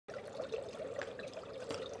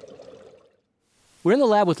We're in the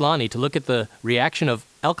lab with Lonnie to look at the reaction of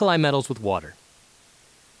alkali metals with water.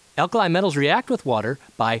 Alkali metals react with water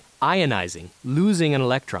by ionizing, losing an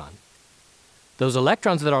electron. Those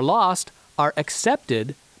electrons that are lost are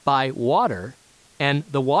accepted by water, and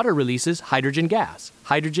the water releases hydrogen gas.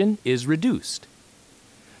 Hydrogen is reduced.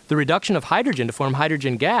 The reduction of hydrogen to form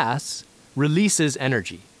hydrogen gas releases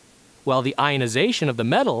energy, while the ionization of the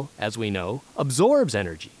metal, as we know, absorbs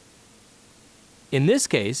energy. In this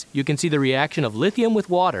case, you can see the reaction of lithium with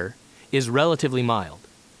water is relatively mild.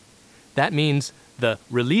 That means the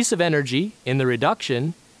release of energy in the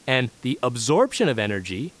reduction and the absorption of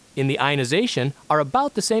energy in the ionization are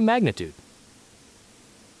about the same magnitude.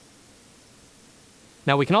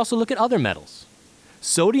 Now we can also look at other metals.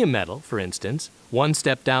 Sodium metal, for instance, one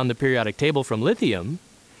step down the periodic table from lithium,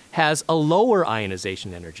 has a lower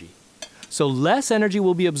ionization energy. So less energy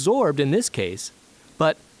will be absorbed in this case,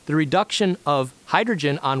 but the reduction of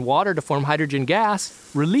hydrogen on water to form hydrogen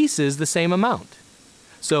gas releases the same amount.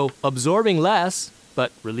 So absorbing less,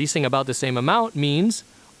 but releasing about the same amount means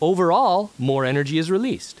overall more energy is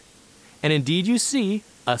released. And indeed you see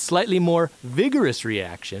a slightly more vigorous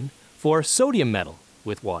reaction for sodium metal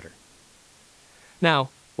with water. Now,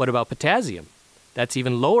 what about potassium? That's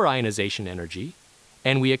even lower ionization energy,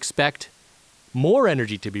 and we expect more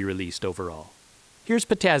energy to be released overall. Here's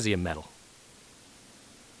potassium metal.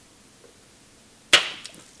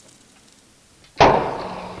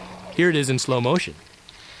 Here it is in slow motion.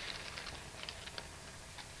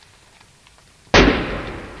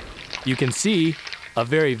 You can see a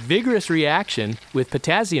very vigorous reaction with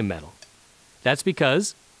potassium metal. That's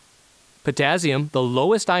because potassium, the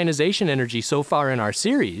lowest ionization energy so far in our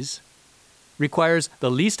series, requires the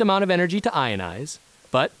least amount of energy to ionize,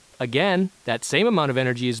 but again, that same amount of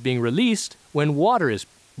energy is being released when water is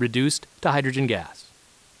reduced to hydrogen gas.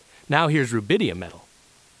 Now here's rubidium metal.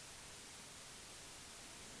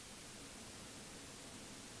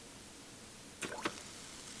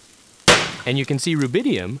 And you can see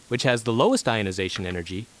rubidium, which has the lowest ionization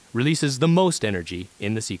energy, releases the most energy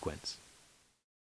in the sequence.